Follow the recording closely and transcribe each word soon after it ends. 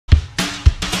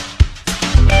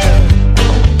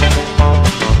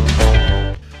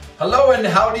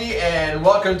and howdy, and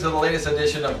welcome to the latest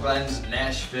edition of Glenn's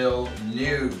Nashville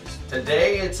News.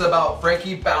 Today it's about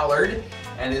Frankie Ballard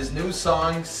and his new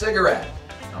song, Cigarette.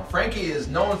 Now, Frankie is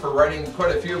known for writing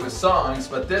quite a few of his songs,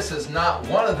 but this is not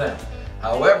one of them.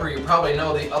 However, you probably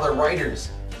know the other writers.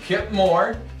 Kip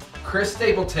Moore, Chris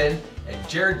Stapleton, and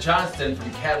Jared Johnston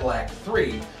from Cadillac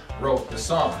 3 wrote the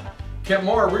song. Kip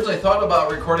Moore originally thought about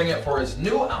recording it for his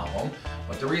new album,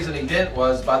 but the reason he didn't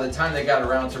was by the time they got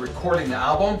around to recording the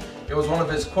album, it was one of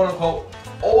his quote-unquote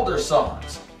older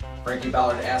songs. Frankie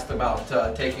Ballard asked about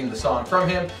taking the song from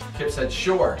him. Kip said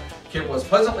sure. Kip was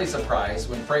pleasantly surprised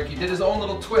when Frankie did his own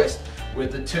little twist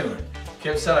with the tune.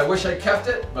 Kip said, "I wish I kept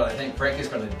it, but I think Frankie's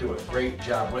going to do a great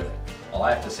job with it." All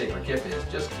I have to say for Kip is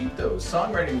just keep those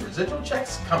songwriting residual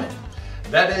checks coming.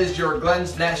 That is your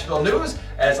Glenn's Nashville News.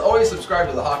 As always, subscribe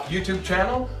to the Hawk YouTube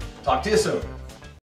channel. Talk to you soon.